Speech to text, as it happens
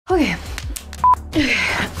Okay.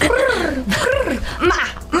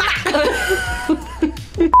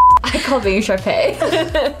 I call being Sharpay.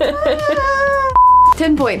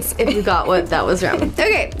 10 points if you got what that was wrong.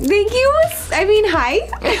 Okay, thank you. I mean, hi.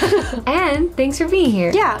 And thanks for being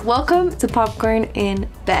here. Yeah, welcome to Popcorn in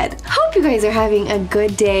Bed. Hope you guys are having a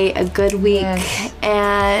good day, a good week,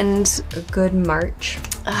 and a good March.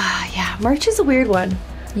 yeah, March is a weird one.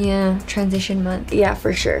 Yeah, transition month. Yeah,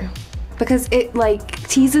 for sure. Because it like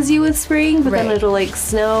teases you with spring, but then it'll like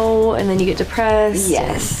snow and then you get depressed.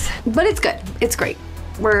 Yes. But it's good. It's great.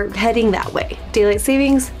 We're heading that way. Daylight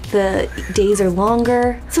savings, the days are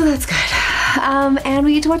longer, so that's good. And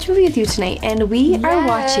we get to watch a movie with you tonight, and we are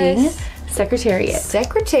watching Secretariat.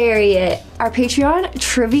 Secretariat. Our Patreon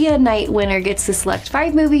trivia night winner gets to select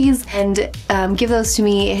 5 movies and give those to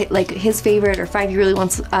me, like his favorite or 5 he really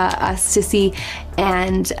wants us to see.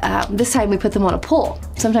 And this time we put them on a poll.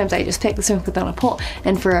 Sometimes I just pick, this time we put them on a poll.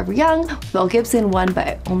 And Forever Young, Mel Gibson won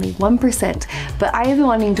by only 1%. But I have been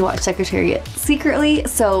wanting to watch Secretariat secretly,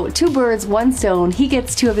 so 2 birds, 1 stone. He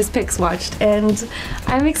gets 2 of his picks watched, and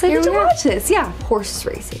I'm excited to watch this. Yeah. Horse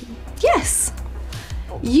racing. Yes.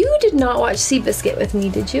 You did not watch Seabiscuit with me,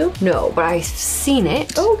 did you? No, but I've seen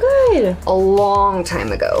it. Oh, good. A long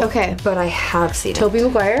time ago. Okay. But I have seen Tobey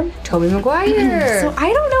Maguire? Tobey Maguire. So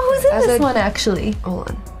I don't know who's in this one, actually. Hold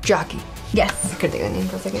on. Jockey. Yes. I couldn't think of the name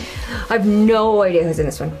for a second. I have no idea who's in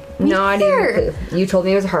this one. Not even a clue. You told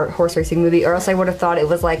me it was a horse racing movie, or else I would have thought it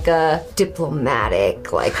was like a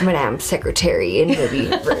diplomatic, like Madame Secretary in movie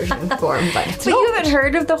version form. But you haven't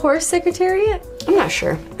heard of the Horse Secretariat? I'm not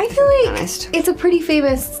sure. I feel like it's a pretty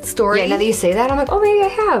famous story. Yeah, now that you say that, I'm like, oh, maybe I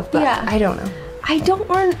have, but yeah. I don't know. I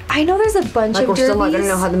know there's a bunch of we're derbies. still not gonna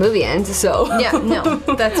know how the movie ends, so. Yeah, no,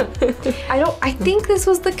 that's, I think this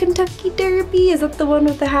was the Kentucky Derby. Is that the one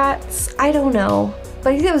with the hats? I don't know. But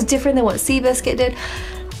I think that was different than what Seabiscuit did.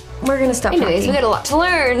 We're gonna stop Anyways, we got a lot to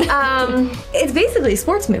learn. It's basically a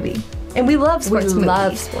sports movie. And we love sports movies. We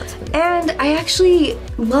love sports movies. And I actually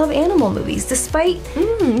love animal movies, despite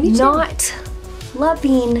not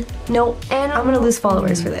loving, and I'm gonna lose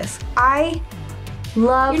followers for this. I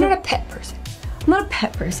love... You're not a pet person. I'm not a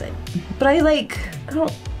pet person, but I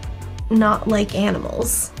don't not like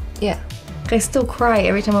animals. Yeah. I still cry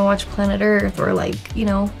every time I watch Planet Earth or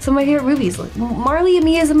some of my favorite movies. Like Marley and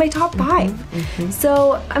Me is in my top 5.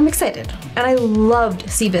 So I'm excited. And I loved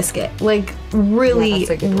Seabiscuit. Like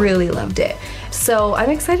really loved it. So I'm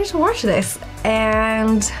excited to watch this.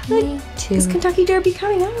 And me too. Is Kentucky Derby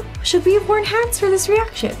coming up? Should we have worn hats for this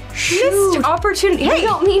reaction? Missed opportunity. Hey,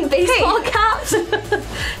 don't mean baseball caps.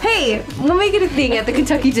 Hey, we'll make it a thing at the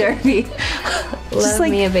Kentucky Derby. Just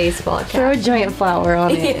like me a baseball cap. Throw a giant flower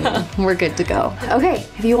on it and we're good to go. Okay,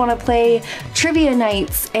 if you want to play trivia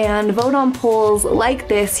nights and vote on polls like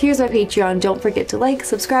this, here's our Patreon. Don't forget to like,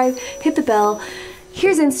 subscribe, hit the bell.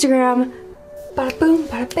 Here's Instagram. Bada boom,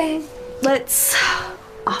 bada bang. Let's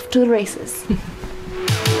off to the races.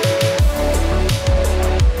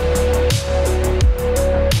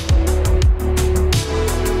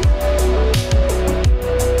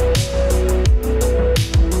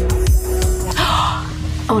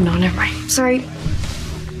 Oh no, never mind. Sorry.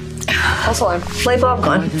 Also, I'm light bulb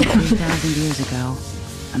gone. More than 3,000 years ago,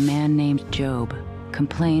 a man named Job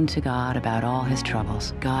complained to God about all his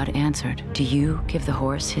troubles. God answered, "Do you give the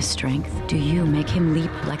horse his strength? Do you make him leap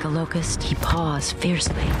like a locust?" He paws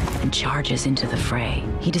fiercely and charges into the fray.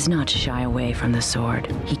 He does not shy away from the sword.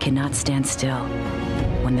 He cannot stand still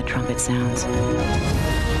when the trumpet sounds.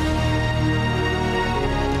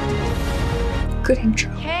 Good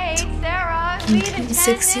intro. Hey, Sarah.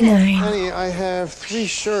 1969. Honey, I have 3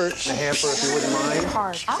 shirts. A hamper, if you wouldn't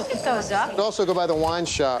mind. I'll pick those up. I'd also go by the wine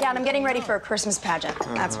shop. Yeah, and I'm getting ready for a Christmas pageant.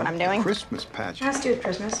 That's what I'm doing. Christmas pageant. Has to do with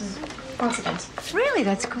Christmas and lots of things. Really?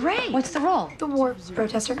 That's great. What's the role? The war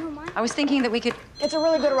protester. I was thinking that we could... It's a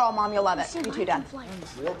really good role, Mom. You'll love it. You too, Dad.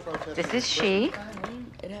 This is she.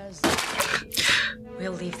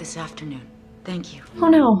 We'll leave this afternoon. Thank you. Oh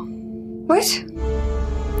no. What?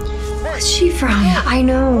 Where's she from? I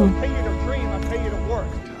know. Pay you to dream, I pay you to work.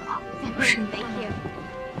 Thank you.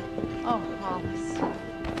 Oh, Wallace.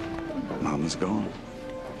 Mama's gone.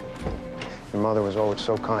 Your mother was always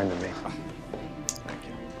so kind to me.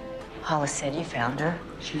 Hollis said you found her.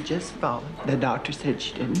 She just fallen. The doctor said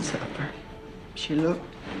she didn't suffer. She looked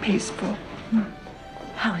peaceful.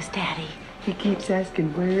 How is Daddy? He keeps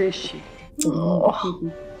asking, where is she?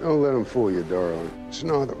 Don't let them fool you, darling. It's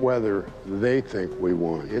not whether they think we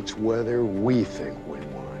won. It's whether we think we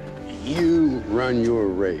won. You run your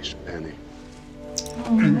race, Penny.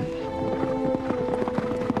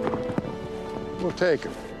 We'll take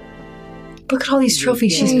him. Look at all these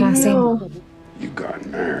trophies she's passing. You got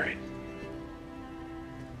married.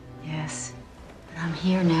 Yes, but I'm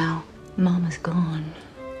here now. Mama's gone.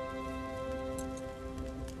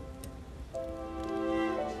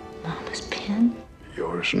 Mama's pen?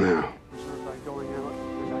 Yours now.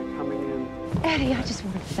 Eddie, I just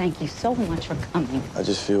want to thank you so much for coming. I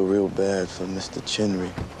just feel real bad for Mr.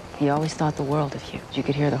 Chinry. He always thought the world of you. You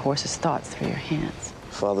could hear the horse's thoughts through your hands.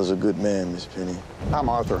 Father's a good man, Miss Penny. I'm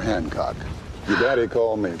Arthur Hancock. Your daddy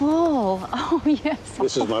called me. Oh, yes.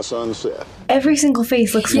 This is my son, Seth. Every single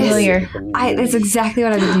face looks familiar. That's exactly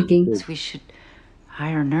what I've been thinking. We should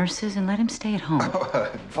hire nurses and let him stay at home.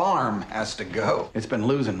 Farm has to go. It's been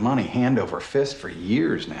losing money hand over fist for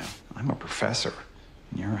years now. I'm a professor,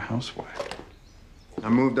 and you're a housewife. I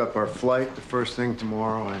moved up our flight the first thing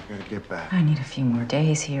tomorrow. I've got to get back. I need a few more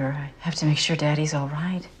days here. I have to make sure Daddy's all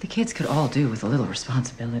right. The kids could all do with a little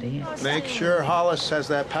responsibility. Make sure Hollis has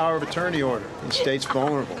that power of attorney order. The state's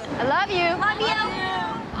vulnerable. I love you.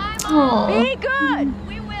 Aww. Be good.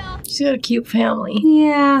 We will. She's got a cute family.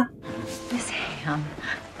 Yeah. Miss Ham,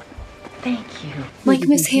 thank you. Like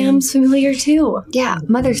Miss Ham's familiar too. Yeah,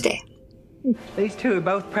 Mother's Day. These two are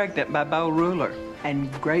both pregnant by Bo Ruler,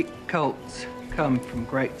 and great colts come from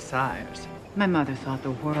great sires. My mother thought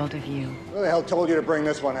the world of you. Who the hell told you to bring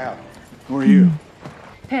this one out? Who are you?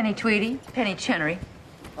 Penny Tweedy, Penny Chenery.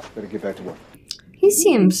 Better get back to work. He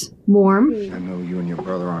seems warm. I know you and your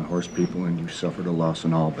brother aren't horse people and you suffered a loss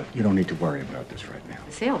and all, but you don't need to worry about this right now.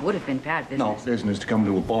 The sale would have been bad business. No business to come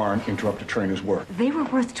to a barn, interrupt a trainer's work. They were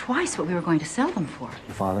worth twice what we were going to sell them for.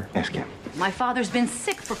 Your father? Ask him. My father's been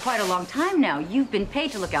sick for quite a long time now. You've been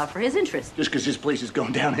paid to look out for his interests. Just because this place is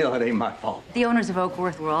going downhill, it ain't my fault. The owners of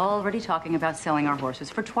Oakworth were already talking about selling our horses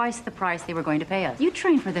for twice the price they were going to pay us. You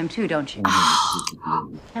train for them too, don't you?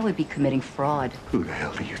 That would be committing fraud. Who the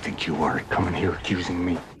hell do you think you are coming here accusing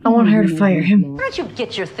me? I want her to fire him. Why don't you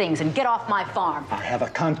get your things and get off my farm? I have a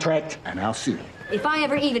contract and I'll sue you. If I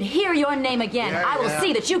ever even hear your name again, I will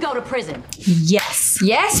see that you go to prison. Yes.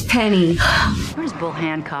 Yes, Penny. Where's Bull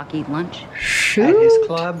Hancock eat lunch? At his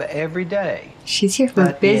club every day. She's here for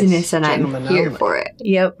But business it's and I'm gentlemen here only. for it.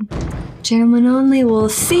 Yep. Gentlemen only, we'll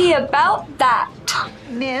see about that.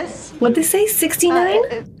 Miss, What'd they say?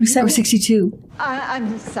 69? We said 62.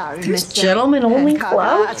 I'm sorry, There's Mr. gentlemen only Hancock.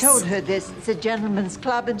 I clubs? told her this. It's a gentleman's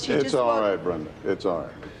club, and she It's just all right, Brenda. It's all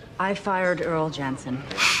right. I fired Earl Jensen,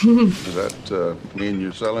 Does that mean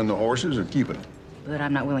you're selling the horses or keeping them? but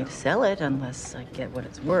I'm not willing to sell it unless I get what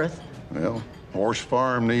it's worth. Well, horse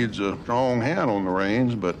farm needs a strong hand on the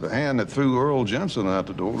reins, but the hand that threw Earl Jensen out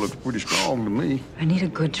the door looks pretty strong to me. I need a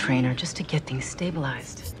good trainer just to get things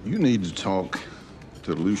stabilized. You need to talk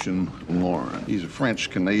to Lucien Lauren. He's a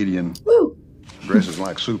French-Canadian. Woo. Dresses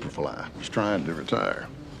like Superfly. He's trying to retire.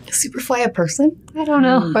 Superfly a person? I don't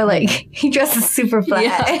know. Or like, he dresses Superfly.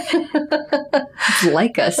 Yeah. It's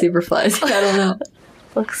like a Superfly. I don't know.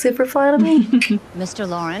 Looks Superfly to me. Mr.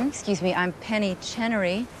 Lauren, excuse me, I'm Penny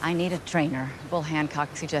Chenery. I need a trainer. Bull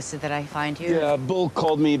Hancock suggested that I find you. Yeah, Bull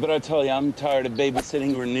called me, but I tell you, I'm tired of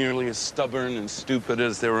babysitting who are nearly as stubborn and stupid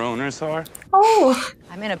as their owners are. Oh.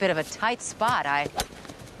 I'm in a bit of a tight spot.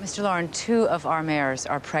 Mr. Lauren, 2 of our mares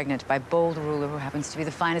are pregnant by Bold Ruler, who happens to be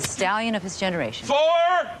the finest stallion of his generation. 4!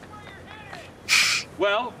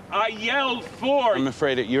 Well, I yelled 4. I'm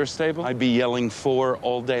afraid at your stable, I'd be yelling 4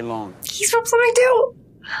 all day long. He's from something too.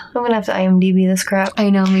 I'm gonna have to IMDb this crap. I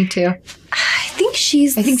know, me too. I think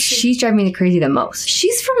she's driving me crazy the most.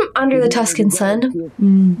 She's from Under the Tuscan Sun,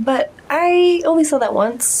 but I only saw that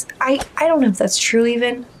once. I don't know if that's true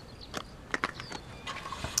even.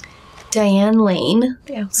 Diane Lane,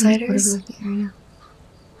 The Outsiders. Can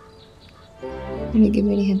you give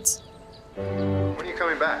me any hints? When are you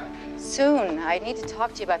coming back? Soon. I need to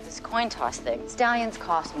talk to you about this coin toss thing. Stallions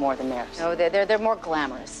cost more than mares. No, they're more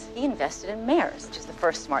glamorous. He invested in mares, which is the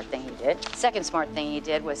first smart thing he did. Second smart thing he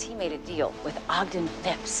did was he made a deal with Ogden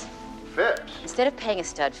Phipps. Phipps? Instead of paying a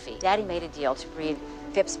stud fee, Daddy made a deal to breed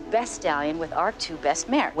Phipps' best stallion with our 2 best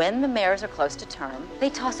mares. When the mares are close to term, they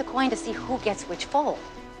toss a coin to see who gets which foal.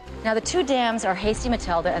 Now, the 2 dams are Hasty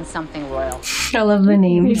Matilda and Something Royal. I love the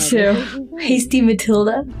name. Me too. Hasty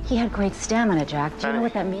Matilda. He had great stamina, Jack. Do you know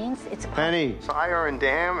what that means? It's Penny, Sire and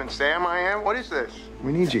Dam and Sam I am? What is this?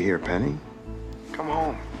 We need you here, Penny. Come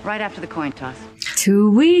home. right after the coin toss.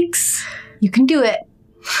 2 weeks. You can do it.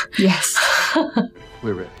 Yes.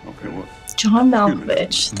 We're ready. Okay, what? John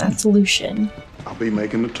Malkovich. That's Lucian. I'll be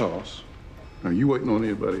making the toss. Are you waiting on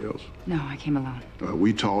anybody else? No, I came alone.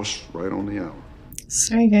 We toss right on the hour.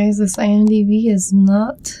 Sorry, guys. This IMDb is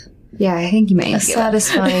not... Yeah, I think you may a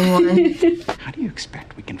satisfying one. How do you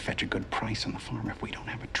expect we can fetch a good price on the farm if we don't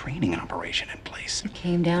have a training operation in place? I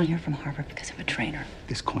came down here from Harvard because of a trainer.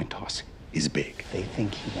 This coin toss is big. They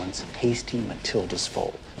think he wants Hasty Matilda's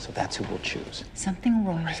foal, so that's who we'll choose. Something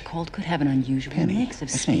Royal's cold could have an unusual mix of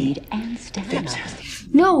speed and stamina.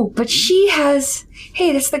 No, but she has.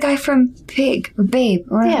 Hey, that's the guy from Pig or Babe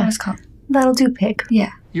or whatever it's called. That'll do, Pig.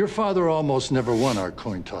 Yeah. Your father almost never won our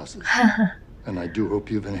coin tosses. And I do hope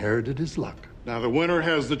you've inherited his luck. Now, the winner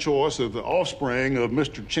has the choice of the offspring of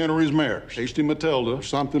Mr. Chinnery's mares, Hasty Matilda, or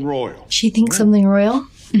something royal. She thinks something royal?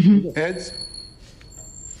 Mm-hmm. Heads?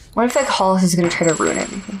 What if, like, Hollis is gonna try to ruin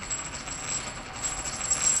everything?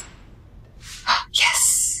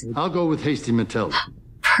 Yes! I'll go with Hasty Matilda.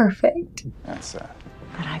 Perfect. That's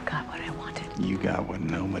But I got what I wanted. You got what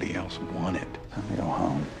nobody else wanted. Time to go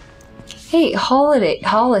home. Hey,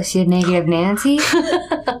 Hollis, you negative Nancy.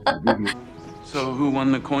 So who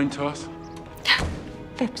won the coin toss?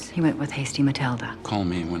 Phipps. He went with Hasty Matilda. Call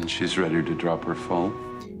me when she's ready to drop her foal.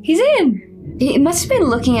 He's in. He must have been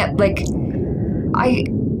looking at, like,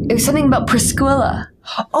 it was something about Priscilla.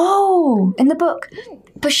 Oh, in the book.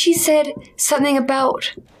 But she said something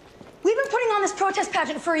about... We've been putting on this protest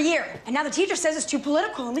pageant for a year, and now the teacher says it's too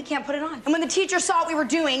political and we can't put it on. And when the teacher saw what we were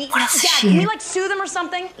doing, what else is Dad, she can we in? like sue them or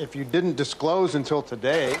something? If you didn't disclose until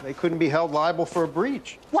today, they couldn't be held liable for a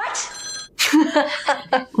breach. What? Some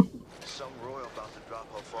royal about to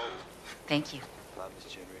drop her foal. Thank you.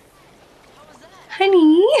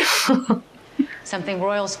 Honey. Something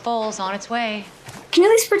royal's foal's on its way. Can you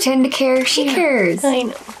at least pretend to care? She cares. I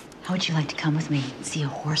know. How would you like to come with me and see a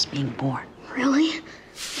horse being born? Really?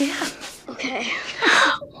 Yeah. Okay.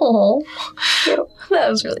 Oh, that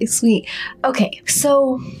was really sweet. Okay,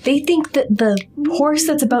 so they think that the horse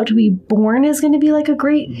that's about to be born is going to be like a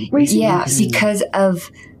great racing Yeah, horse? because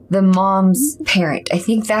of the mom's parent. I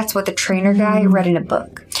think that's what the trainer guy read in a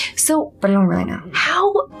book. So, but I don't really know.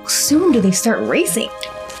 How soon do they start racing?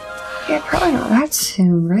 Yeah, probably not that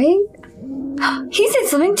soon, right? He's in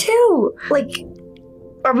swimming too. Like,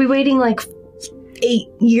 are we waiting like 8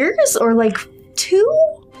 years or like 2?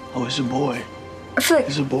 Oh, it's a boy. I feel like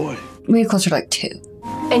It's a boy. maybe closer to like 2.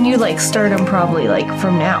 And you like start them probably like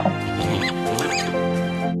from now.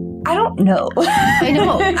 I don't know. I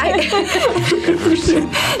know. Ever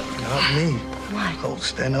since. Not me. What? Colt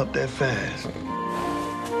stand up that fast.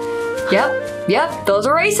 Yep, those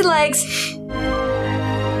are racing legs.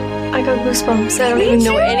 I got goosebumps. I don't even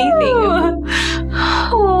know anything.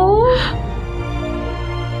 Oh.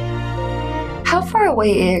 How far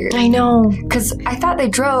away is it? I know. Because I thought they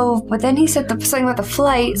drove, but then he said something about the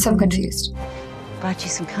flight, so I'm confused. Brought you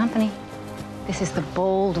some company. This is the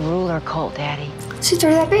bold ruler colt, Daddy. She's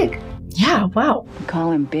already that big. Yeah, wow. We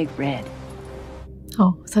call him Big Red.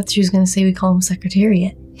 Oh, I thought she was going to say we call him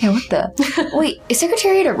Secretariat. Yeah, what the? Wait, is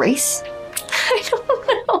Secretariat a race? I don't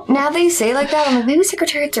know. Now they say like that, I'm like, maybe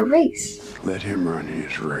Secretariat's a race. Let him run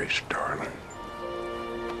his race, darling.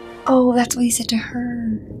 Oh, that's what he said to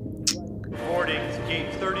her. Boarding's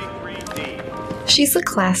gate 33D. She's a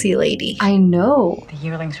classy lady. I know. The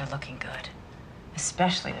yearlings are looking good,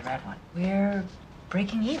 especially the red one. We're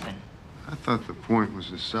breaking even. I thought the point was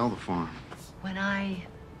to sell the farm. When I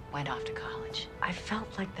went off to college, I felt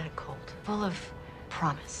like that colt, full of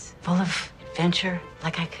promise, full of adventure,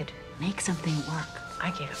 like I could make something work. I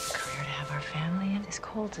gave up a career to have our family, and this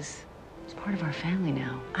colt is part of our family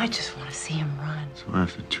now. I just want to see him run. So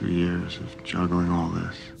after 2 years of juggling all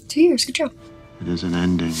this, 2 years, good job. it isn't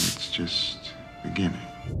ending, it's just beginning.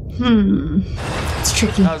 It's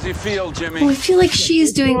tricky. How's he feel, Jimmy? Well, I feel like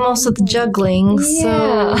she's doing most of the juggling,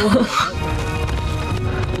 so...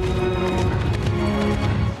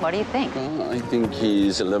 What do you think? Well, I think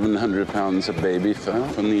he's 1,100 pounds of baby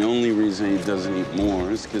fat. And the only reason he doesn't eat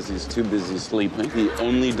more is because he's too busy sleeping. He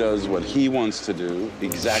only does what he wants to do,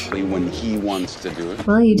 exactly when he wants to do it.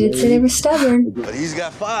 Well, you did say they were stubborn. But he's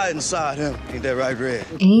got fire inside him. Ain't that right, Red?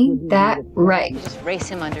 Ain't that right? Just race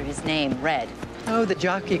him under his name, Red. Oh, the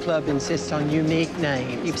jockey club insists on unique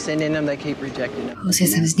names. Keep sending them, they keep rejecting them. Who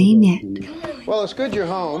says his name yet? Well, it's good you're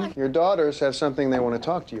home. Your daughters have something they want to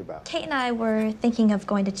talk to you about. Kate and I were thinking of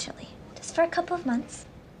going to Chile, just for a couple of months.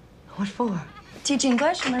 What for? Teach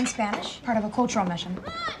English and learn Spanish. Part of a cultural mission.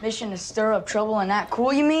 Mission to stir up trouble and act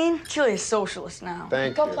cool, you mean? Chile is socialist now.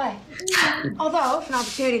 Thank Go you. play. Although, if an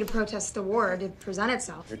opportunity to protest the war did present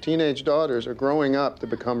itself. Your teenage daughters are growing up to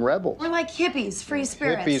become rebels. We're like hippies, free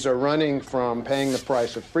spirits. Hippies are running from paying the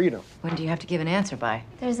price of freedom. When do you have to give an answer by?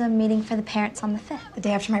 There's a meeting for the parents on the 5th. The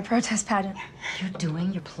day after my protest pageant. You're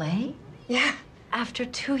doing your play? Yeah. After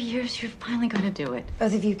 2 years, you're finally going to do it.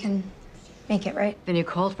 Both of you can make it, right? The new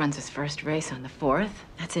colt runs his first race on the 4th.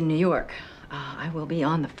 That's in New York. I will be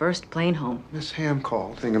on the first plane home. Miss Ham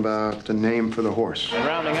called. Thing about the name for the horse. And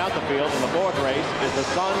rounding out the field in the fourth race is the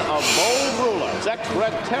son of Bold Ruler,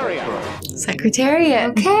 Secretariat.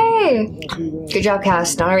 Secretariat. Okay. Good job,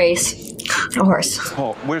 Cass. Not a race. A horse.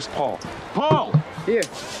 Paul, where's Paul? Paul! Here.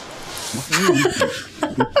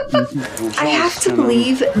 I have to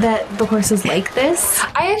believe that the horse is like this.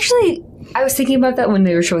 I was thinking about that when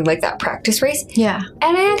they were showing like that practice race. Yeah.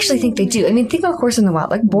 And I actually think they do. I mean, think about Horse in the Wild,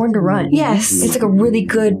 like Born to Run. Yes. It's like a really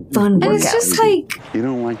good, fun workout. And it's just like... You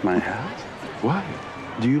don't like my hat? Why?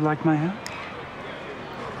 Do you like my hat?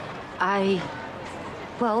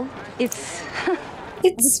 Well, it's...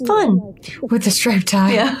 It's fun. With the striped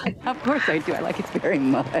tie. Yeah. Of course I do. I like it very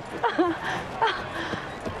much.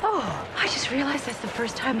 Oh, I just realized that's the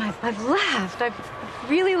first time I've laughed. I've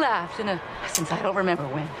really laughed since I don't remember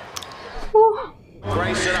when.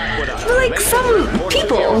 Like some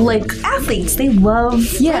people, like athletes, they love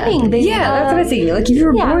running. That's what I think. Like if you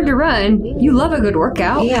were born to run, you love a good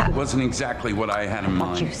workout. Yeah. It wasn't exactly what I had in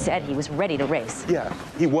mind. You said he was ready to race. Yeah,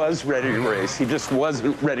 he was ready to race. He just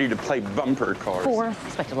wasn't ready to play bumper cars. Fourth.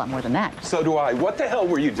 Expect a lot more than that. So do I. What the hell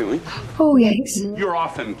were you doing? Oh, yikes. You're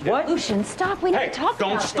off him, kid. What? Lucian, stop. We need to talk about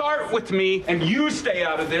Don't this. start with me, and you stay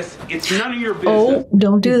out of this. It's none of your business. Oh,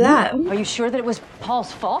 don't do that. Are you sure that it was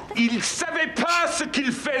Paul's fault? Il savait pas ce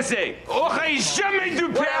qu'il faisait. Aurait jamais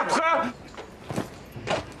dû perdre.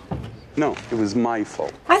 No, it was my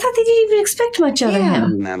fault. I thought they didn't even expect much out of I him.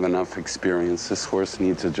 didn't have enough experience. This horse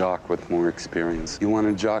needs a jock with more experience. You want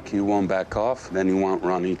a jock you won't back off, then you want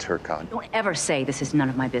Ronnie Turcotte. Don't ever say this is none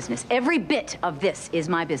of my business. Every bit of this is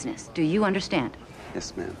my business. Do you understand?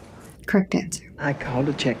 Yes, ma'am. Correct answer. I called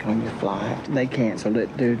to check on your flight. They canceled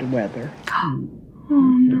it due to weather. Oh,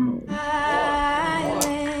 no.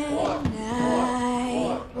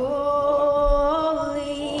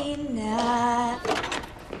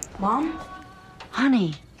 Mom?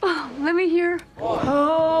 Honey. Oh, let me hear.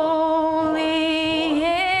 Holy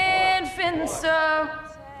infant so.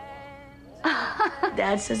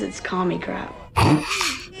 Dad says it's commie crap.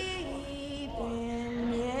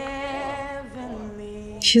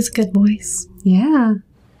 She has a good voice. Yeah.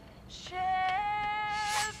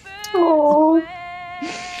 Oh.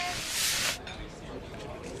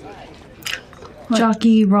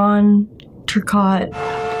 Jockey Ron Turcotte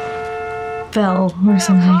fell or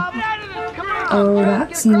something. Oh,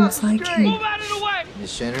 that seems like him.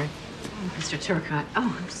 Miss Chenery? Oh, Mr. Turcotte.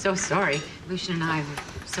 Oh, I'm so sorry. Lucian and I were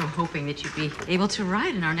so hoping that you'd be able to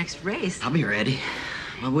ride in our next race. I'll be ready.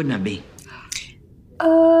 Why wouldn't I be?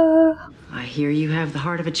 I hear you have the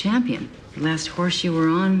heart of a champion. The last horse you were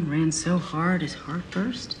on ran so hard his heart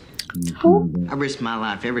burst. I risk my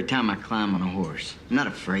life every time I climb on a horse. I'm not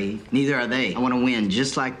afraid. Neither are they. I want to win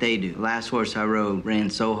just like they do. The last horse I rode ran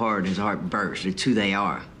so hard his heart burst. It's who they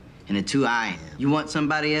are. And it's who I am. You want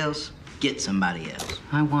somebody else? Get somebody else.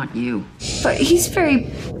 I want you. But he's very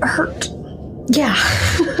hurt. Yeah.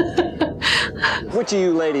 Which of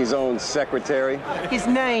you ladies owns Secretary? His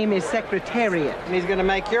name is Secretariat, and he's going to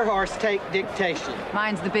make your horse take dictation.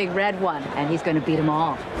 Mine's the big red one, and he's going to beat them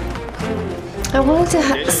all. I wanted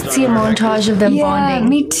to see a montage of them bonding.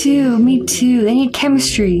 Me too. Me too. They need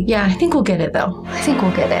chemistry. Yeah, I think we'll get it though. I think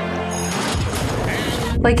we'll get it.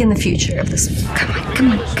 Like in the future of this. Come on,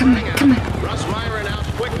 come on, come on, come on. Russ Myron out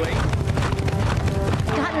quickly.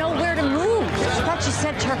 Got nowhere to move. I thought you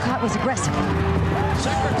said Turcotte was aggressive.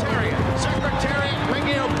 Secretariat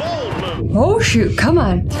making a bold move. Oh, shoot. Come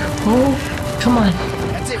on. Oh, come on.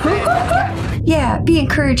 That's it, man. Yeah, be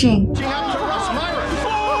encouraging. Reaching out to Russ Myron.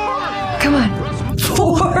 Come on.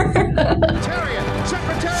 4. Secretariat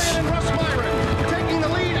and Russ Myron taking the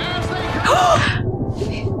lead as they go.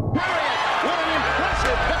 What an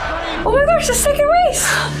impressive victory. Oh my gosh, the second race.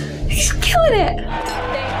 He's killing it.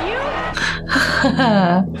 Thank you.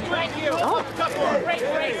 Thank you. Great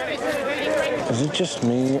race. Is it just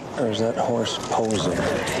me, or is that horse posing?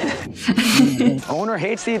 Owner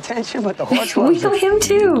hates the attention, but the horse We loves know it. him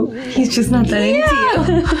too. He's just not that into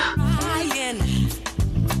you.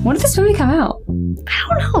 When did this movie come out? I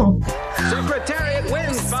don't know. Secretariat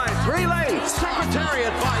wins by 3 lengths.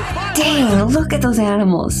 Secretariat by 5 Dang, look at those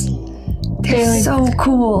animals. They're so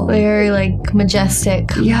cool. Very like majestic.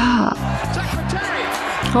 Yeah.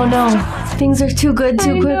 Oh no. Things are too good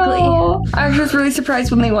too quickly. I was just really surprised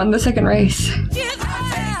when they won the second race.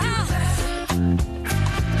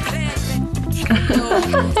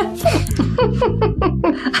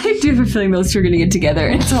 I do have a feeling those two are gonna get together.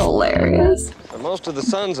 It's hilarious. Most of the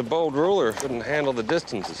sons of Bold Ruler couldn't handle the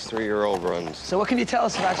distances 3-year-old runs. So what can you tell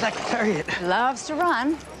us about Secretariat? Loves to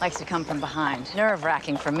run, likes to come from behind.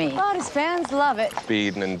 Nerve-wracking for me. But his fans love it.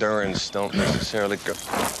 Speed and endurance don't necessarily go.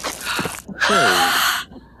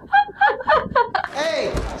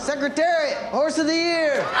 Hey, Secretariat, Horse of the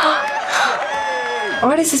Year!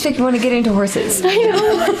 Why does this make me want to get into horses? I know.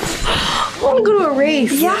 I want to go to a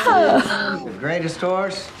race. Yeah. The greatest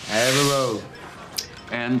horse I ever rode.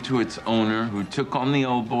 And to its owner, who took on the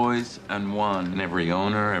old boys and won. And every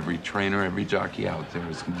owner, every trainer, every jockey out there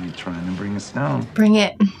is going to be trying to bring us down. Bring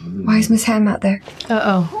it. Why is Miss Ham out there?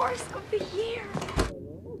 Uh-oh. Horse of the year.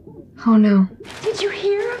 Oh no. Did you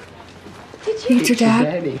hear? Did you? It's your dad?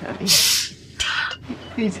 Daddy, honey.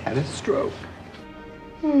 He's had a stroke.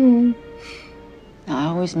 I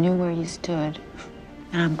always knew where you stood,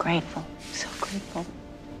 and I'm grateful, so grateful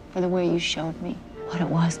for the way you showed me what it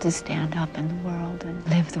was to stand up in the world and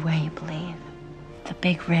live the way you believe. The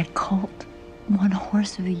big red colt won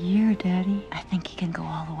Horse of the Year, Daddy. I think he can go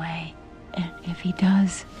all the way, and if he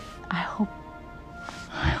does, I hope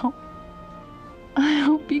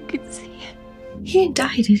you could see it. He didn't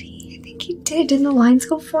die, did he? I think he did. Didn't the lines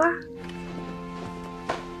go flat?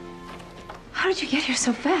 How did you get here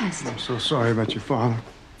so fast? I'm so sorry about your father.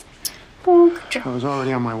 Oh, I was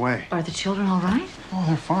already on my way. Are the children all right? Oh,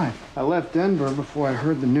 they're fine. I left Denver before I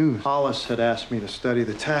heard the news. Hollis had asked me to study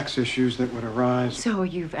the tax issues that would arise. So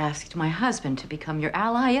you've asked my husband to become your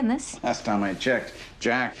ally in this? Last time I checked,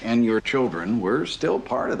 Jack and your children were still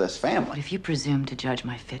part of this But family. if you presume to judge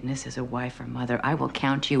my fitness as a wife or mother, I will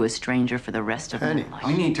count you a stranger for the rest of Penny. my life.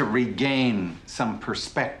 We need to regain some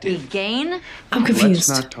perspective. Regain? I'm confused.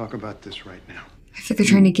 Let's not talk about this right now. I think they're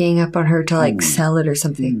trying to gang up on her to like sell it or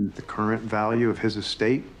something. The current value of his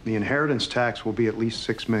estate, the inheritance tax will be at least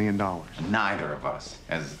 $6 million. Neither of us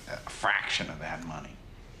has a fraction of that money.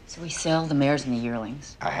 So we sell the mares and the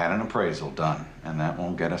yearlings. I had an appraisal done, and that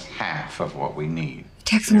won't get us half of what we need.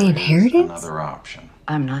 Tax on the inheritance? Another option.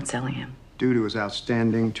 I'm not selling him. Due to his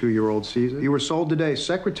outstanding 2-year-old Caesar, if he were sold today,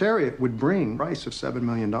 Secretariat would bring a price of $7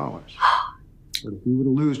 million. But if we were to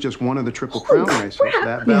lose just one of the Triple Crown races,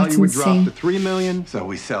 that value would drop to $3 million. So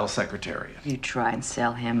we sell Secretariat. You try and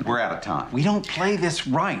sell him. We're out of time. We don't play this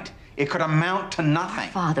right. It could amount to nothing.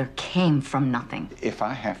 Father came from nothing. If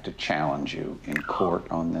I have to challenge you in court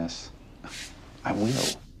on this, I will.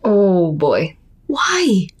 Oh boy.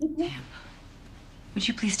 Why? Would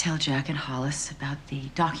you please tell Jack and Hollis about the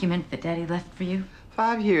document that Daddy left for you?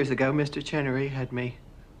 5 years ago, Mr. Chenery had me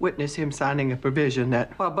witness him signing a provision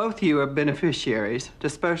that, while both you are beneficiaries,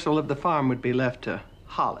 dispersal of the farm would be left to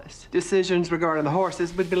Hollis. Decisions regarding the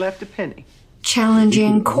horses would be left to Penny.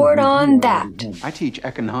 Challenging court on that. I teach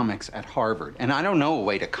economics at Harvard, and I don't know a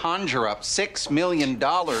way to conjure up $6 million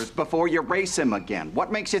before you race him again.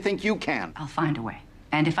 What makes you think you can? I'll find a way.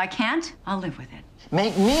 And if I can't, I'll live with it.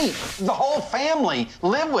 Make me, the whole family,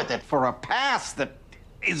 live with it for a past that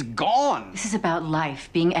is gone. This is about life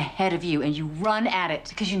being ahead of you, and you run at it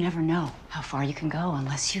because you never know how far you can go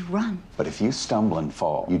unless you run. But if you stumble and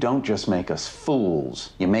fall, you don't just make us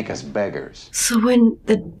fools, you make us beggars. So when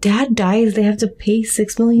the dad dies, they have to pay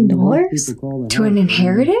 $6 million? To an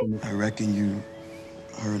inheritance? I reckon you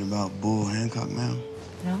heard about Bull Hancock, ma'am?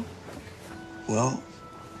 No. Well,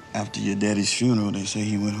 after your daddy's funeral, they say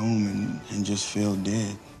he went home and just fell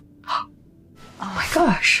dead. Oh my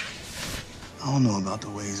gosh. I don't know about the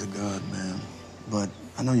ways of God, man, but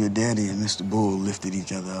I know your daddy and Mr. Bull lifted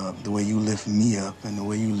each other up the way you lift me up and the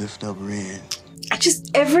way you lift up Red.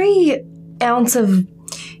 Every ounce of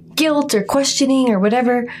guilt or questioning or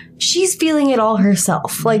whatever, she's feeling it all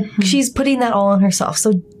herself. Like, she's putting that all on herself.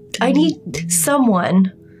 So I need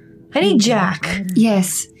someone. I need Jack.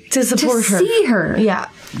 Yes. To support her. To see her. Yeah.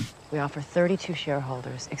 We offer 32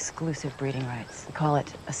 shareholders exclusive breeding rights. We call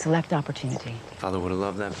it a select opportunity. Father would have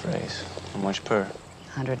loved that phrase. How much per?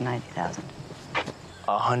 190,000.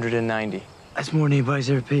 190. That's more than anybody's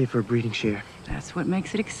ever paid for a breeding share. That's what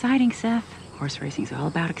makes it exciting, Seth. Horse racing's all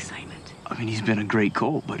about excitement. I mean, he's been a great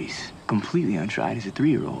colt, but he's completely untried as a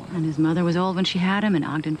 3-year-old. And his mother was old when she had him, and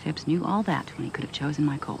Ogden Phipps knew all that when he could have chosen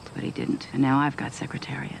my colt, but he didn't. And now I've got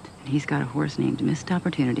Secretariat, and he's got a horse named Missed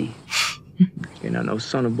Opportunity. Okay, now no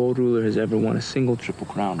son of Bold Ruler has ever won a single Triple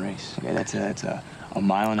Crown race. Okay, that's a 1.5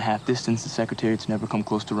 mile distance the Secretariat's never come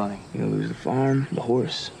close to running. You're gonna lose the farm, the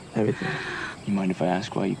horse, everything. You mind if I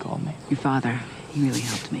ask why you called me? Your father, he really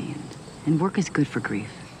helped me, and work is good for grief.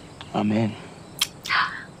 I'm in.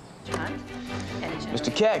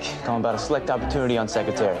 Mr. Keck, calling about a select opportunity on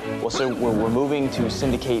Secretariat. Well, sir, we're moving to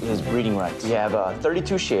syndicate his breeding rights. We have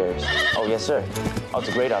 32 shares. Oh, yes, sir. Oh, it's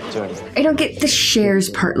a great opportunity. I don't get the shares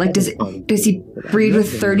part. Like, does he breed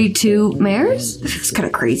with 32 mares? That's kind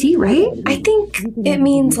of crazy, right? I think it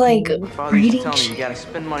means like breeding. Tell me you gotta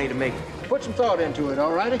spend money to make it. Put some thought into it,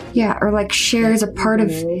 all righty? Yeah, or like shares a part of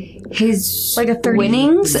his like a 30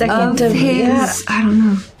 winnings second of his. Yeah. I don't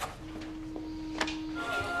know.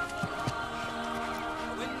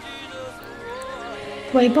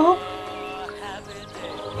 White ball?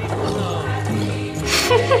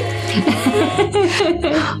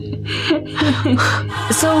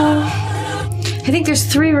 So, I think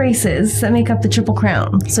there's 3 races that make up the Triple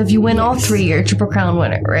Crown. So if you win all 3, you're a Triple Crown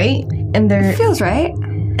winner, right? And there feels right.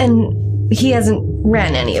 And he hasn't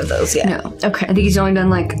ran any of those yet. No. Okay. I think he's only done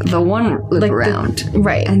like the one loop around.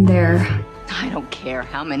 Right. And they're... I don't care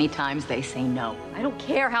how many times they say no. I don't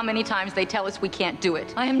care how many times they tell us we can't do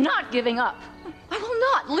it. I am not giving up. I will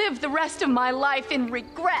not live the rest of my life in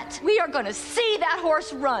regret. We are going to see that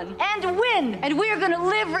horse run and win, and we are going to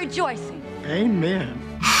live rejoicing. Amen.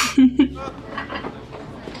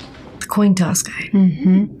 The coin toss guy.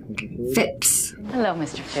 Mm-hmm. Phipps. Hello,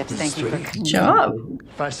 Mr. Phipps. Thank you for Good job.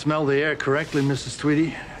 If I smell the air correctly, Mrs.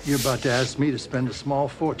 Tweedy, you're about to ask me to spend a small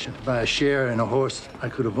fortune to buy a share in a horse I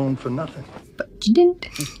could have owned for nothing. But you didn't.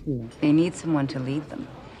 They need someone to lead them.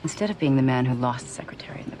 Instead of being the man who lost the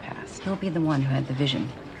Secretariat in the past, he'll be the one who had the vision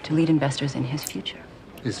to lead investors in his future.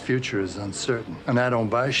 His future is uncertain, and I don't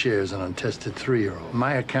buy shares in untested 3-year-olds.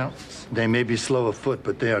 My accountants, they may be slow of foot,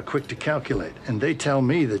 but they are quick to calculate. And they tell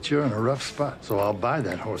me that you're in a rough spot. So I'll buy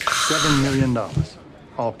that horse for $7 million,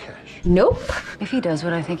 all cash. Nope. If he does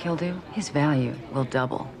what I think he'll do, his value will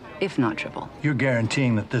double, if not triple. You're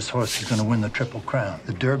guaranteeing that this horse is going to win the Triple Crown.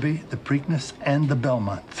 The Derby, the Preakness, and the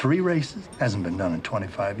Belmont. 3 races. Hasn't been done in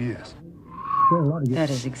 25 years.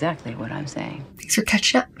 That is exactly what I'm saying. Thanks for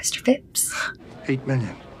catching up, Mr. Phipps. $8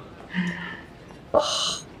 million.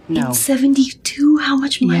 Oh, No. 872. How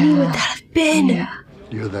much money would that have been? Yeah.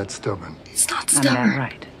 You're that stubborn. It's not I'm stubborn. that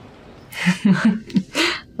right.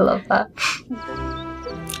 I love that.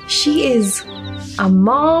 She is a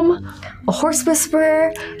mom, a horse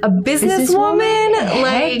whisperer, a businesswoman,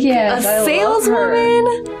 like yes, I a love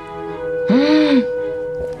saleswoman.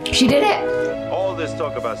 She did it. All this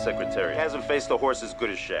talk about Secretariat hasn't faced a horse as good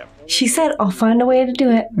as Chef. She said, I'll find a way to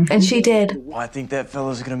do it. And she did. Well, I think that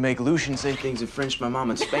fellow's gonna make Lucian say things in French my mom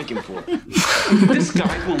and spank him for. This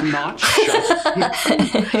guy will not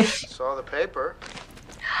shut. Saw the paper.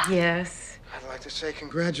 Yes. I'd like to say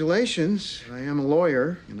congratulations. I am a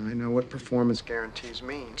lawyer, and I know what performance guarantees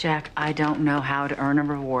mean. Jack, I don't know how to earn a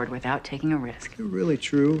reward without taking a risk. Is it really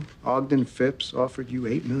true Ogden Phipps offered you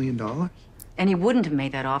 $8 million? And he wouldn't have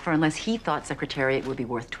made that offer unless he thought Secretariat would be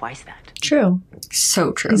worth twice that. True.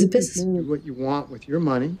 So true. He's a business. Do what you want with your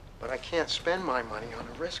money, but I can't spend my money on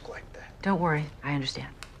a risk like that. Don't worry, I understand.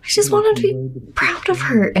 I just want him to be proud of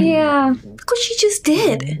her. Yeah. Look what she just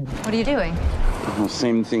did. What are you doing? The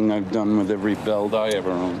same thing I've done with every belt I ever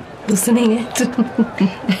owned. Listening it.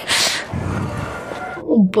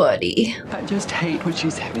 Oh, buddy. I just hate what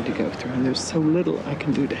she's having to go through, and there's so little I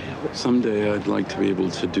can do to help. Someday I'd like to be able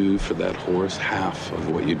to do for that horse half of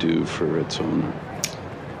what you do for its owner.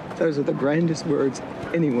 Those are the grandest words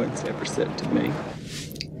anyone's ever said to me.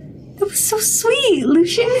 That was so sweet,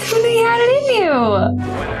 Lucian. You really had it in you.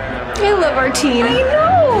 I love our team. I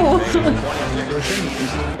know.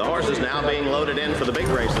 The horse is now being loaded in for the big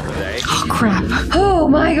race of the day. Oh, crap. Oh,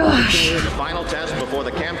 my gosh. The final test before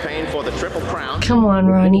the campaign for the Triple Crown. Come on,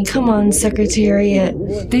 Ronnie. Come on, Secretariat.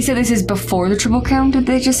 They said this is before the Triple Crown. Did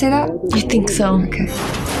they just say that? I think so. Okay.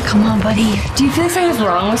 Come on, buddy. Do you feel like something's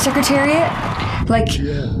wrong with Secretariat? Like,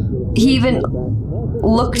 he even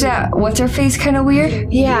looked at what's her face kind of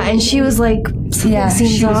weird? Yeah, and she was like, something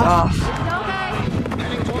seems she was off.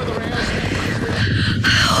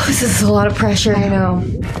 Oh, this is a lot of pressure. I know.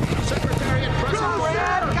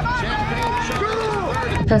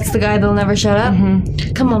 That's the guy that'll never shut up?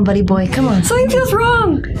 Mm-hmm. Come on, buddy boy. Come on. Something feels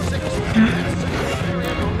wrong.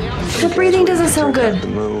 The breathing doesn't sound good.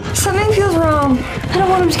 Something feels wrong. I don't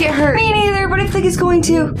want him to get hurt. Me neither, but I think he's going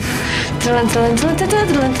to. Come on, come on, come on,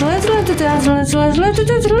 come on.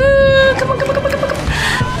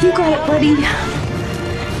 You got it, buddy.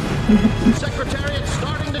 Secretariat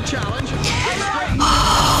starting to challenge.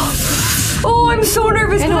 Oh, I'm so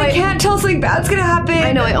nervous because I can't tell something bad's gonna happen.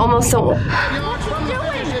 I know, I almost don't.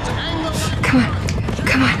 Come on.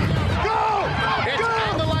 Come on.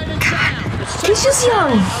 He's just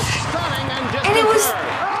young. And it was...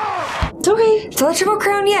 It's okay. It's not the Triple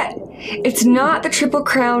Crown yet. It's not the Triple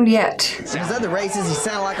Crown yet. In his other races, he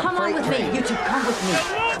sounded like Come a freight on with me. train. You two, come with me.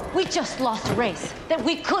 We just lost a race that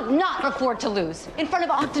we could not afford to lose. In front of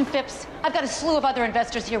Ogden Phipps, I've got a slew of other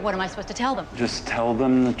investors here. What am I supposed to tell them? Just tell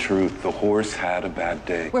them the truth. The horse had a bad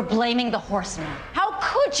day. We're blaming the horse now. How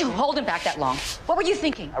could you hold him back that long? What were you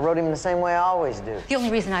thinking? I rode him the same way I always do. The only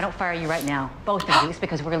reason I don't fire you right now, both of you, is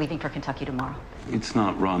because we're leaving for Kentucky tomorrow. It's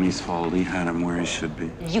not Ronnie's fault. He had him where he should be.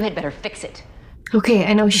 You had better fix it. Okay,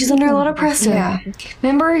 I know she's under a lot of pressure. Yeah.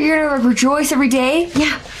 Remember, you're gonna rejoice every day?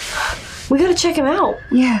 Yeah. We gotta check him out.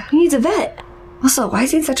 Yeah. He needs a vet. Also, why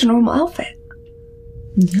is he in such a normal outfit?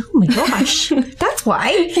 Oh my gosh. That's why.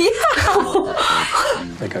 I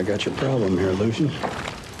think I got your problem here, Lucian.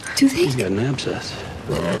 Do they? He's got an abscess.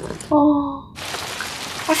 Oh.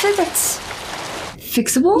 I feel like that's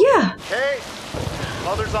fixable. Yeah. Hey,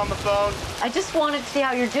 mother's on the phone. I just wanted to see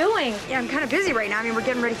how you're doing. Yeah, I'm kind of busy right now. I mean, we're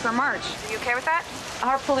getting ready for a march. Are you okay with that?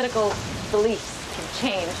 Our political beliefs can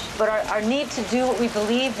change, but our need to do what we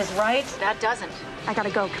believe is right, that doesn't. I gotta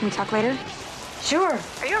go. Can we talk later? Sure.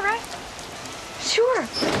 Are you all right? Sure.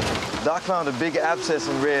 Doc found a big abscess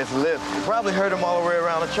in Red's lip. Probably hurt him all the way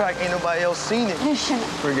around the track. Ain't nobody else seen it.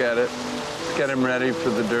 Forget it. Let's get him ready for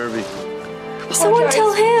the Derby. Someone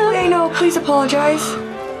tell him. I know, please apologize.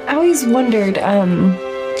 I always wondered,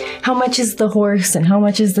 how much is the horse and how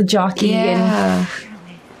much is the jockey? Yeah.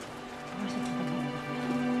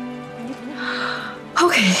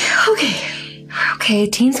 Okay,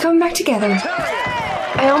 team's coming back together.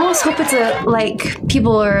 I almost hope it's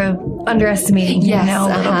people are underestimating him now a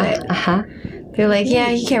little bit. They're like, yeah,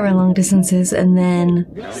 he can't run long distances, and then...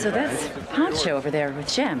 So that's Poncho over there with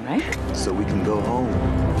Jem, right? So we can go home.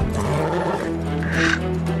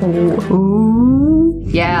 Ooh.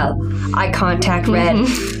 Yeah, eye contact, Red.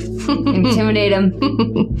 Intimidate him.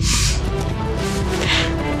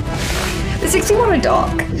 This makes me want a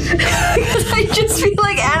dog. Because I just feel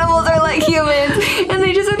like animals are like humans, and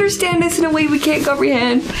they just understand this in a way we can't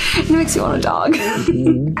comprehend. And it makes me want a dog.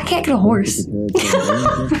 I can't get a horse.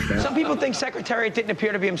 Some people think Secretariat didn't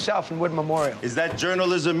appear to be himself in Wood Memorial. Is that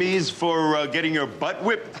journalismese for getting your butt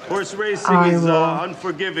whipped? Horse racing is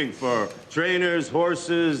unforgiving for trainers,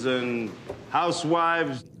 horses, and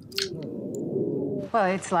housewives. Well,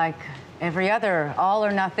 it's like every other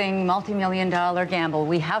all-or-nothing, multi-million-dollar gamble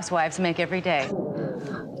we housewives make every day.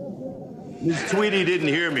 Ms. Tweedy didn't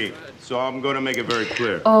hear me, so I'm going to make it very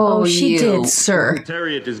clear. Oh, she did, sir.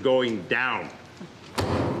 Secretariat is going down.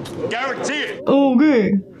 Guarantee it.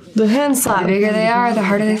 Okay. The hand slap. The bigger they are, the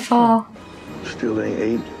harder they fall. Still ain't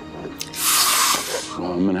ate.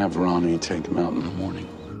 Well, I'm gonna have Ronnie take him out in the morning.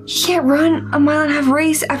 He can't run a mile-and-a-half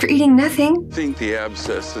race after eating nothing. I think the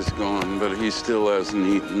abscess is gone, but he still hasn't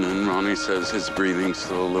eaten, and Ronnie says his breathing's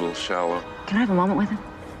still a little shallow. Can I have a moment with him?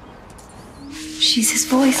 She's his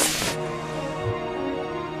voice.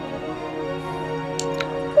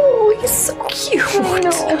 Oh, he's so cute. I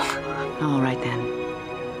know. All right then.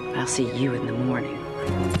 I'll see you in the morning.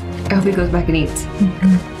 I hope he goes back and eats.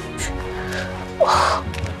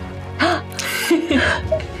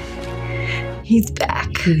 He's back.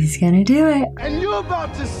 He's gonna do it. And you're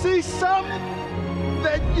about to see something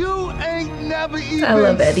that you ain't never even I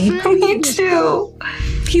love Eddie. seen. Me too.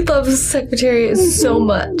 He loves Secretariat so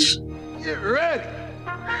much. Get ready.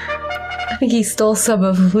 I think he stole some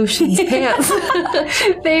of Lucian's pants.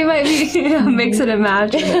 They might be mix and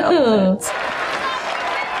match outfits.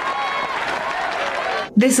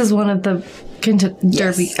 This is one of the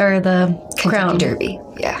Derby or the Crown Derby.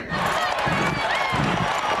 Yeah.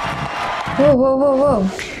 Whoa, whoa, whoa, whoa. I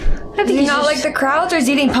think Is he he's not just- like the crowds, or is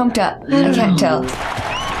he getting pumped up? I can't tell.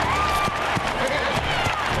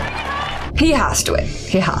 He has to win.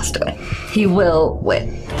 He has to win. He will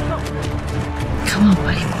win. Come on,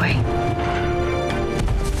 buddy boy.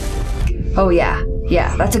 Oh yeah,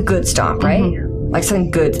 yeah. That's a good stomp, right? Like something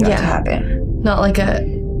good's about to happen. Not like a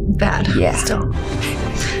bad. Yeah. Still.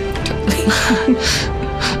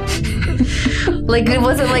 Like it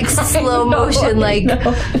wasn't like slow motion, like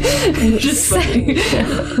just saying.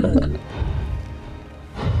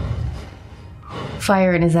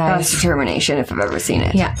 Fire in his eyes. That's determination if I've ever seen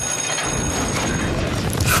it. Yeah.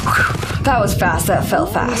 That was fast. That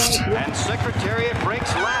felt fast. And Secretariat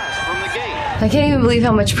breaks last from the gate. I can't even believe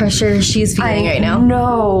how much pressure she's feeling right now.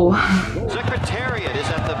 No. Secretariat is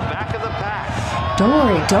at the back of the pack. Don't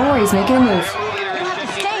worry. Don't worry. He's making a move.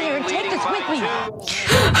 Stay here and take this with me.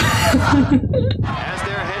 As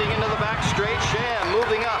they're heading into the back straight, Sham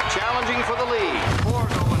moving up, challenging for the lead.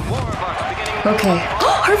 Porto and Warbucks beginning. Okay.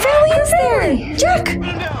 Her family is there. Jack.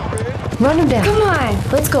 Run him down. Come on.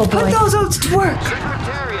 Let's go, boy. Put those oats to work.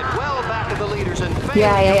 Secretariat well back of the leaders and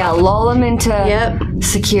Yeah. Lull him into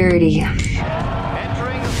security.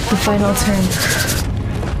 The final turn.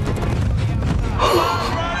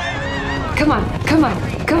 Come on.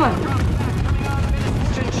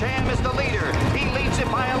 Sham is the leader. He leads it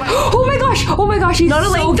by a length. Oh my gosh, he's Not a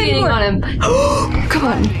so lane gaining thing. on him. Come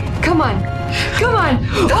on. Oh my gosh,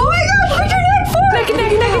 put your neck forward. Neck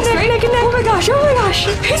and neck. Oh my gosh.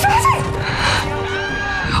 He's passing.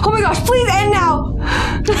 Oh my gosh, please end now.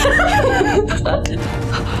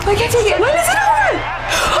 I can't take it. When is it over?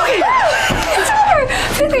 Okay, it's over.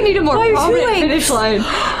 think I need a more prominent finish line.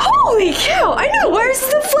 Holy cow! I know. Where's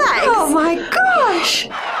the flag? Oh my gosh!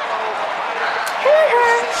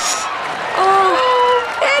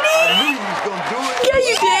 Eddie! Yeah,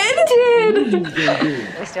 you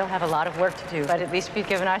did. We still have a lot of work to do, but at least we've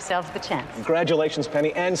given ourselves the chance. Congratulations,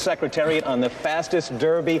 Penny and Secretariat, on the fastest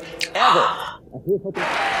derby ever.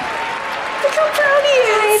 Look how proud he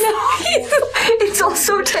is. I know. It's all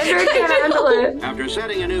so tender. I can't handle it. After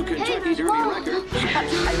setting a new Kentucky Derby record, I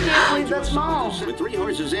can't believe that's Mom. with 3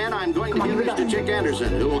 horses in, I'm going to give this to Chick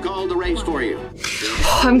Anderson, who will call the race for you.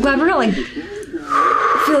 I'm glad we're not like.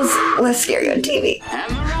 Feels less scary on TV.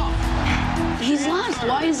 He's last.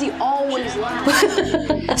 Why is he always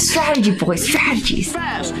last? Strategy, boys, strategies.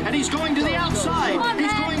 Fast, and he's going to the outside.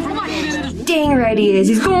 He's going for the lead. Dang right he is.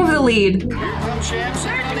 He's going for the lead. Here comes Sham,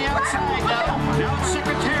 second on the outside now. Now it's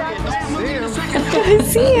Secretariat. That's moving to second. I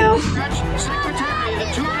see you. Secretariat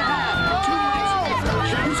at 2.5. 2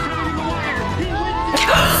 Sham's coming to the wire.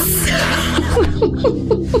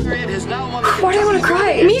 Why do I want to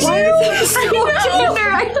cry? Me too. I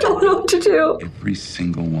don't know what to do. Every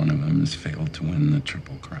single one of them has failed to win the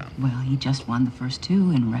Triple Crown. Well, he just won the first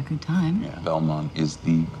 2 in record time. Yeah. Belmont is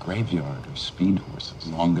the graveyard of speed horses.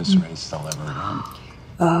 Longest race they'll ever run.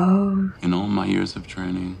 Oh. In all my years of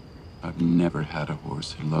training, I've never had a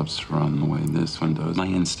horse who loves to run the way this one does. My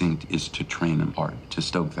instinct is to train him hard, to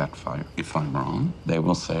stoke that fire. If I'm wrong, they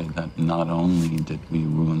will say that not only did we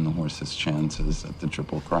ruin the horse's chances at the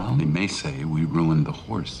Triple Crown, they may say we ruined the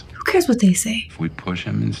horse. Who cares what they say? If we push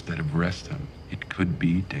him instead of rest him, it could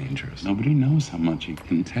be dangerous. Nobody knows how much he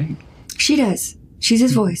can take. She does. She's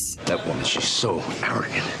his voice. That woman, she's so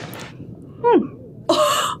arrogant.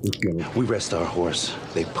 We rest our horse,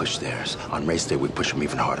 they push theirs. On race day, we push him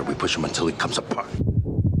even harder. We push him until he comes apart.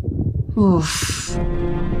 Oof.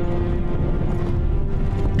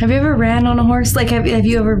 Have you ever ran on a horse? Like, have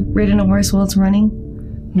you ever ridden a horse while it's running?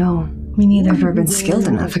 No. Me neither. I've never been skilled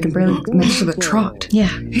enough. I can barely make the trot. Yeah.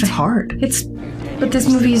 It's hard. But this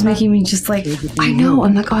movie is making me just like... I know.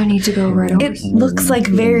 I'm like, oh, I need to go ride a horse. It looks like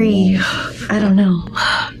very... I don't know.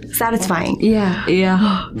 Satisfying. Yeah.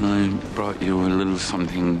 I brought you a little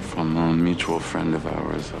something from a mutual friend of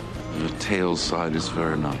ours. The tail side is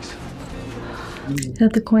very nice. Is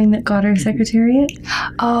that the coin that got our Secretariat?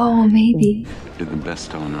 Oh, maybe. You're the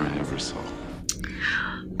best owner I ever saw.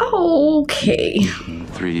 Okay.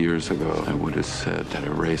 3 years ago, I would have said that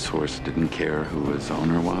a racehorse didn't care who his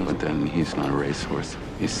owner was, but then he's not a racehorse.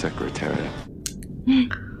 He's Secretariat.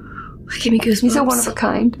 Give me goosebumps. He's a one of a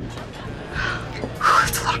kind.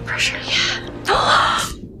 It's a lot of pressure. Yeah.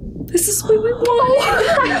 This is what we want.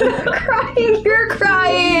 I'm crying. You're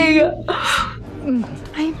crying.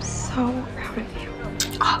 I'm so proud of you.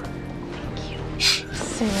 Oh, thank you.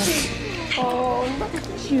 Seriously. Oh, look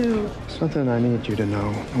at you. Something I need you to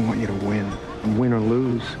know. I want you to win. And win or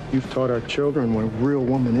lose, you've taught our children what a real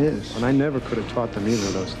woman is. And I never could have taught them either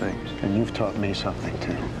of those things. And you've taught me something,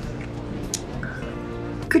 too.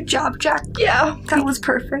 Good job, Jack. Yeah, that was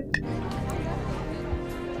perfect.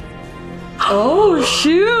 Oh,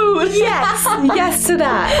 shoot. Yes. Yes to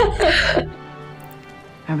that.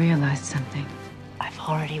 I realized something. I've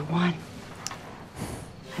already won.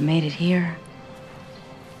 I made it here.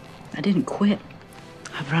 I didn't quit.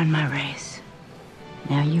 I've run my race.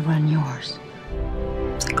 Now you run yours.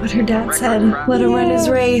 Like what her dad said. Let him run his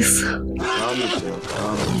race.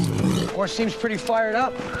 Horse seems pretty fired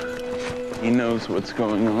up. He knows what's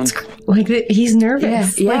going on. Like, he's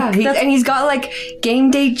nervous. Yeah, like, and he's got like game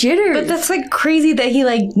day jitters. But that's like crazy that he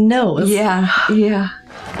like knows. Yeah.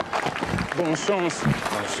 Bonne chance.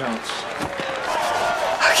 Bonne chance.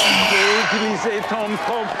 Okay. Utilisez ton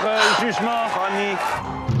propre jugement, Fanny.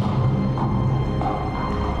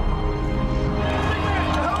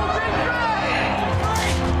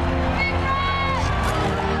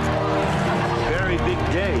 Very big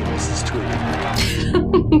day, Mrs. Tweedy.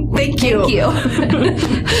 Thank you. I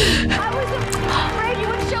was afraid you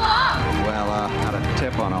would show up. Well, had a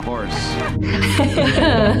tip on a horse.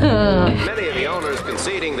 Many of the owners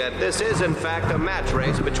conceding that this is, in fact, a match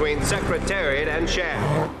race between Secretariat and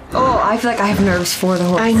Sham. Oh, I feel like I have nerves for the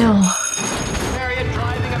horse. I know. Secretariat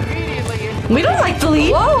driving immediately into We don't like the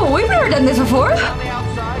lead. Whoa, we've never done this before. on the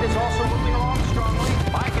outside is also moving along strongly.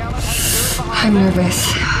 Mike Allen has third behind. I'm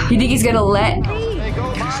nervous. You think he's gonna let... They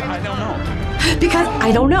go by. I don't know. Because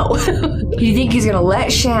I don't know. You think he's gonna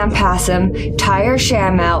let Sham pass him, tire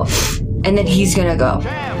Sham out, and then he's gonna go?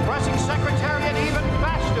 Sham pressing Secretariat even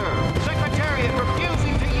faster. Secretariat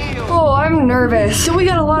refusing to yield. Oh, I'm nervous. So we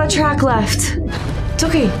got a lot of track left. It's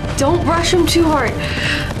okay. Don't rush him too hard.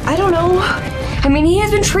 I don't know. I mean, he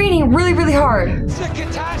has been training really, really hard. It's a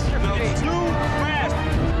catastrophe. Too fast.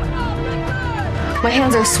 My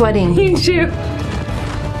hands are sweating. Me too. With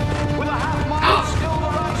a half mile still to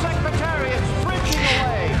run, Secretariat's fridging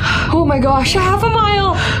away. Oh my gosh, a half a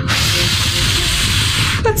mile.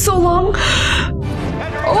 That's so long.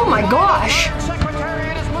 Oh my gosh.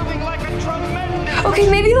 Secretariat is moving like a tremendous. Okay,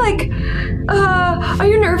 maybe like, are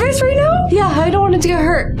you nervous right now? Yeah, I don't want it to get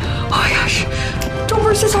hurt. Oh my gosh. Don't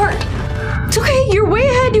burst his heart. It's okay, you're way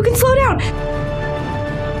ahead. You can slow down.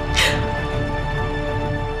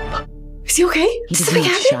 Is he okay? He Did does something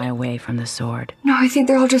not happen? shy away from the sword. No, I think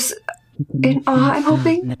they're all just in awe, I'm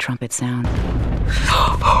hoping. And the trumpet sound.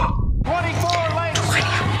 24 lengths.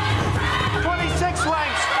 26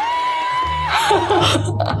 lengths.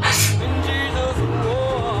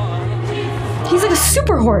 He's like a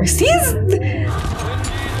super horse. He's...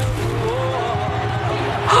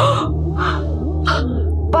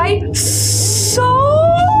 By so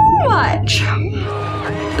much.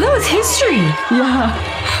 That was history. Yeah.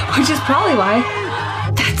 Which is probably why.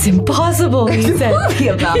 That's impossible, he said. Movie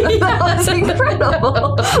about it. That was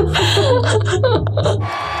incredible.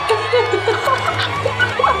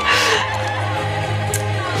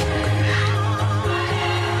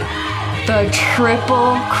 The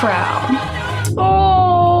Triple Crown.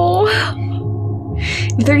 Oh.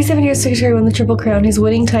 In 37 years, Secretary won the Triple Crown. His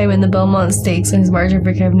winning time in the Belmont Stakes and his margin of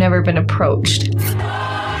victory have never been approached.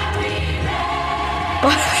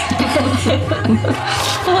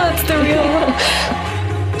 Oh, that's the real one.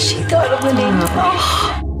 She thought of the name.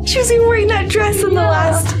 Oh, she was even wearing that dress in the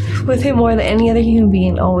last. With him more than any other human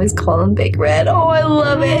being, always call him Big Red. Oh, I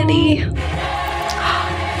love Eddie.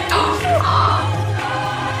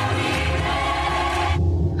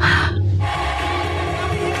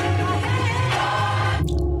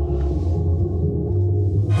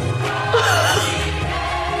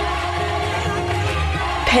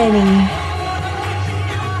 Penny.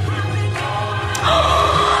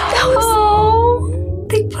 That was. Oh,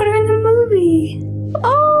 they put her in the movie.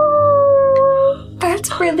 Oh, that's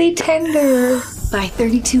really tender. By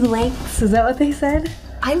 32 lengths, is that what they said?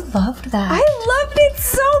 I loved that. I loved it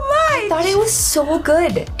so much. I thought it was so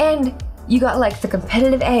good. And you got like the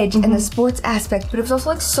competitive edge and the sports aspect, but it was also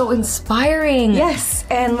like so inspiring. Yes,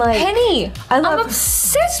 and like Penny. I'm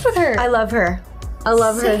obsessed with her. I love her. I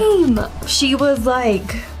love Same. her. She was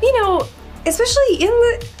like, you know, especially in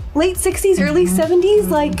the late 60s, early 70s,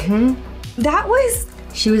 like that was.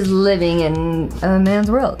 She was living in a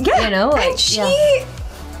man's world. Yeah, you know, like, and she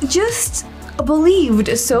just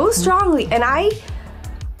believed so strongly, and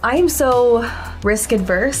I'm so risk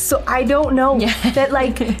adverse, so I don't know that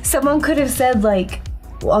like someone could have said like,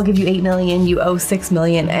 well, I'll give you 8 million, you owe 6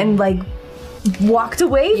 million, and like walked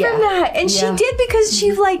away from that, and she did because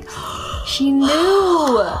she's like. She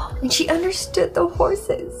knew. And she understood the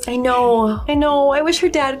horses. I know. I wish her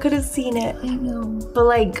dad could have seen it. I know. But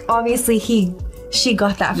like, obviously she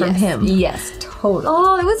got that from him. Yes, totally.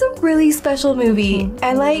 Oh, it was a really special movie.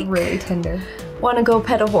 And like really tender. Want to go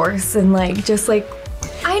pet a horse and like just like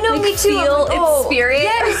I know, like, me too. Feel like, its spirit.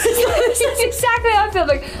 Yes, that's exactly how I feel.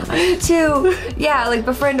 Like I need to, like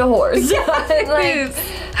befriend a horse. Yes. And, like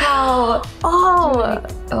how.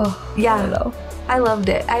 Yeah. I don't know. I loved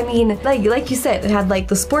it. I mean, like you said, it had like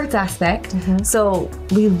the sports aspect. So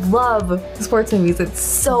we love sports movies. It's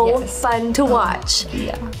so fun to watch.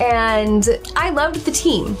 Yeah. And I loved the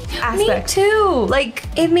team aspect. Me too. Like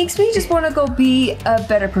it makes me just want to go be a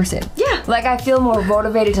better person. Yeah. Like I feel more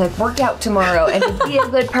motivated to like work out tomorrow and to be a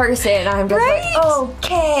good person. I'm just like,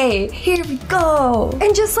 okay, here we go.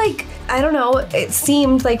 And just like, I don't know, it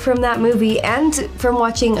seemed like from that movie and from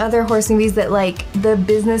watching other horse movies that like the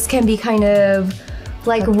business can be kind of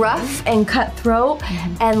like rough and cutthroat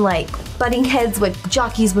and like butting heads with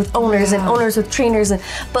jockeys with owners and owners with trainers,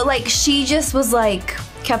 but like she just was like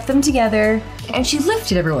kept them together and she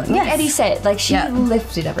lifted everyone. Like Eddie said, like she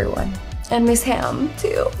lifted everyone. And Miss Ham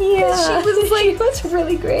too. Yeah, she was like, she was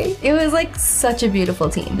really great. It was like such a beautiful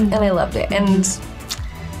team, and I loved it. And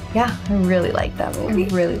yeah, I really liked that movie. I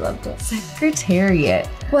really loved it. Secretariat.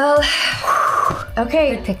 Well,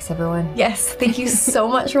 okay. Good picks, everyone. Yes, thank you so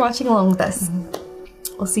much for watching along with us.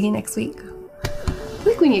 We'll see you next week. I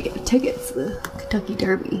think we need to get tickets to the Kentucky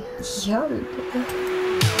Derby. Yeah.